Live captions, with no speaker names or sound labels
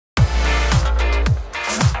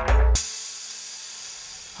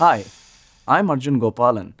Hi, I'm Arjun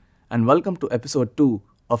Gopalan, and welcome to episode 2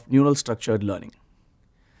 of Neural Structured Learning.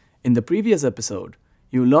 In the previous episode,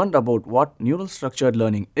 you learned about what neural structured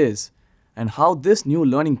learning is and how this new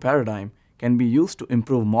learning paradigm can be used to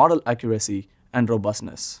improve model accuracy and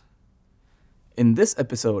robustness. In this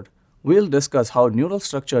episode, we'll discuss how neural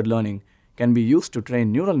structured learning can be used to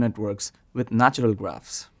train neural networks with natural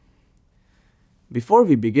graphs. Before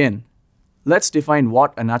we begin, let's define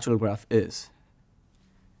what a natural graph is.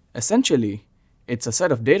 Essentially, it's a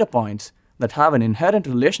set of data points that have an inherent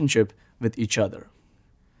relationship with each other.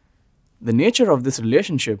 The nature of this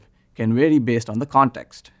relationship can vary based on the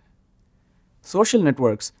context. Social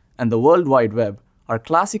networks and the World Wide Web are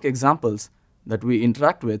classic examples that we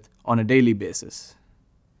interact with on a daily basis.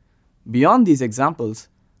 Beyond these examples,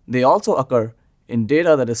 they also occur in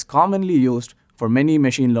data that is commonly used for many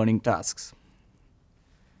machine learning tasks.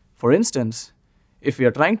 For instance, if we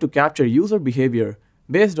are trying to capture user behavior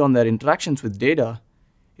based on their interactions with data,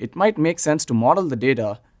 it might make sense to model the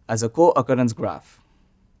data as a co-occurrence graph.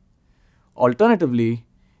 Alternatively,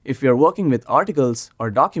 if we are working with articles or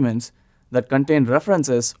documents that contain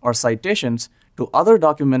references or citations to other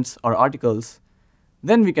documents or articles,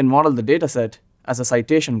 then we can model the dataset as a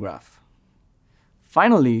citation graph.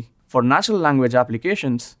 Finally, for natural language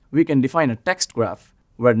applications, we can define a text graph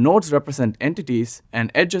where nodes represent entities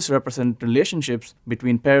and edges represent relationships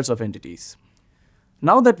between pairs of entities.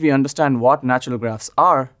 Now that we understand what natural graphs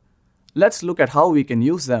are, let's look at how we can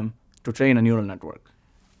use them to train a neural network.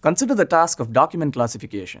 Consider the task of document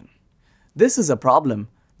classification. This is a problem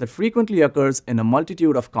that frequently occurs in a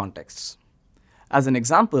multitude of contexts. As an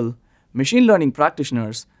example, machine learning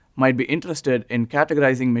practitioners might be interested in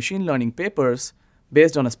categorizing machine learning papers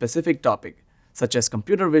based on a specific topic, such as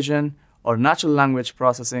computer vision or natural language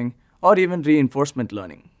processing, or even reinforcement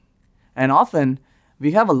learning. And often,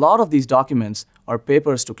 we have a lot of these documents or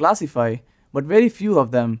papers to classify, but very few of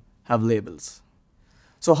them have labels.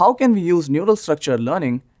 So how can we use neural structured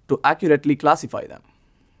learning to accurately classify them?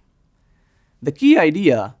 The key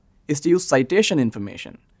idea is to use citation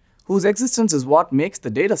information, whose existence is what makes the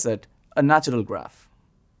dataset a natural graph.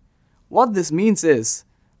 What this means is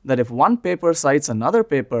that if one paper cites another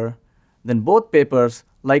paper, then both papers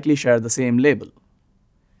likely share the same label.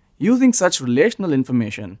 Using such relational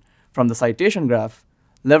information from the citation graph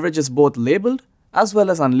leverages both labeled as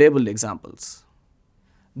well as unlabeled examples.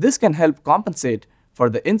 This can help compensate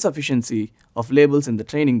for the insufficiency of labels in the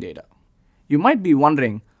training data. You might be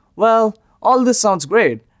wondering, well, all this sounds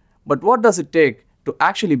great, but what does it take to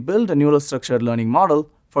actually build a neural structured learning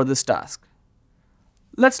model for this task?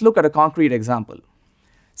 Let's look at a concrete example.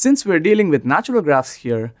 Since we're dealing with natural graphs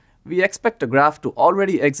here, we expect a graph to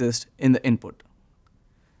already exist in the input.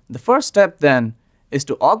 The first step then is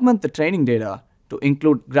to augment the training data to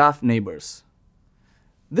include graph neighbors.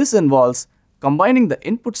 This involves combining the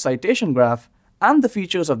input citation graph and the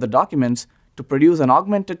features of the documents to produce an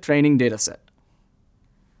augmented training dataset.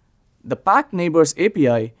 The Packed Neighbors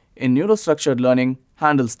API in neural structured learning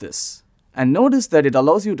handles this. And notice that it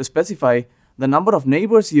allows you to specify the number of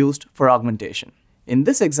neighbors used for augmentation. In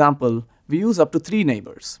this example, we use up to 3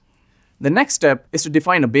 neighbors. The next step is to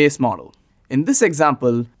define a base model. In this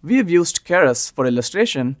example, we have used Keras for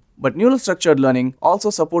illustration, but neural structured learning also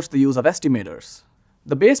supports the use of estimators.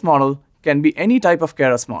 The base model can be any type of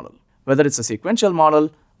Keras model, whether it's a sequential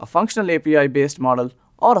model, a functional API-based model,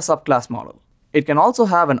 or a subclass model. It can also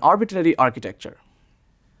have an arbitrary architecture.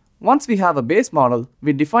 Once we have a base model,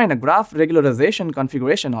 we define a graph regularization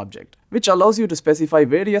configuration object, which allows you to specify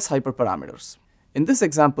various hyperparameters. In this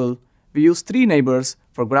example, we use 3 neighbors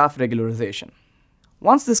for graph regularization.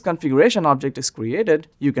 Once this configuration object is created,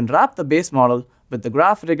 you can wrap the base model with the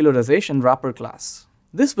graph regularization wrapper class.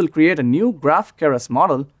 This will create a new graph Keras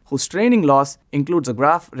model whose training loss includes a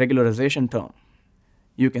graph regularization term.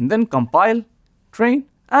 You can then compile, train,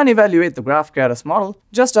 and evaluate the graph Keras model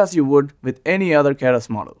just as you would with any other Keras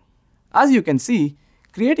model. As you can see,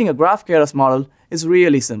 creating a graph Keras model is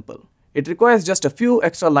really simple. It requires just a few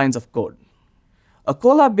extra lines of code. A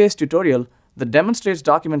Colab-based tutorial that demonstrates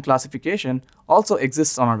document classification also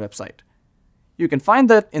exists on our website. You can find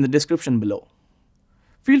that in the description below.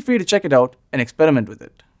 Feel free to check it out and experiment with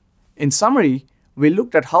it. In summary, we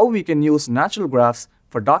looked at how we can use natural graphs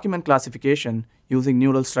for document classification using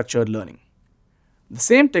neural structured learning. The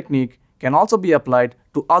same technique can also be applied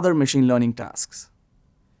to other machine learning tasks.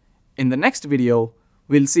 In the next video,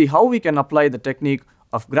 we'll see how we can apply the technique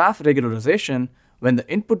of graph regularization when the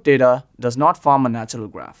input data does not form a natural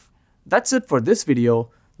graph. That's it for this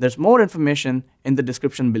video. There's more information in the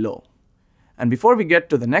description below. And before we get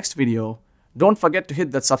to the next video, don't forget to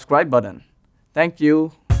hit that subscribe button. Thank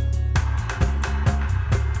you.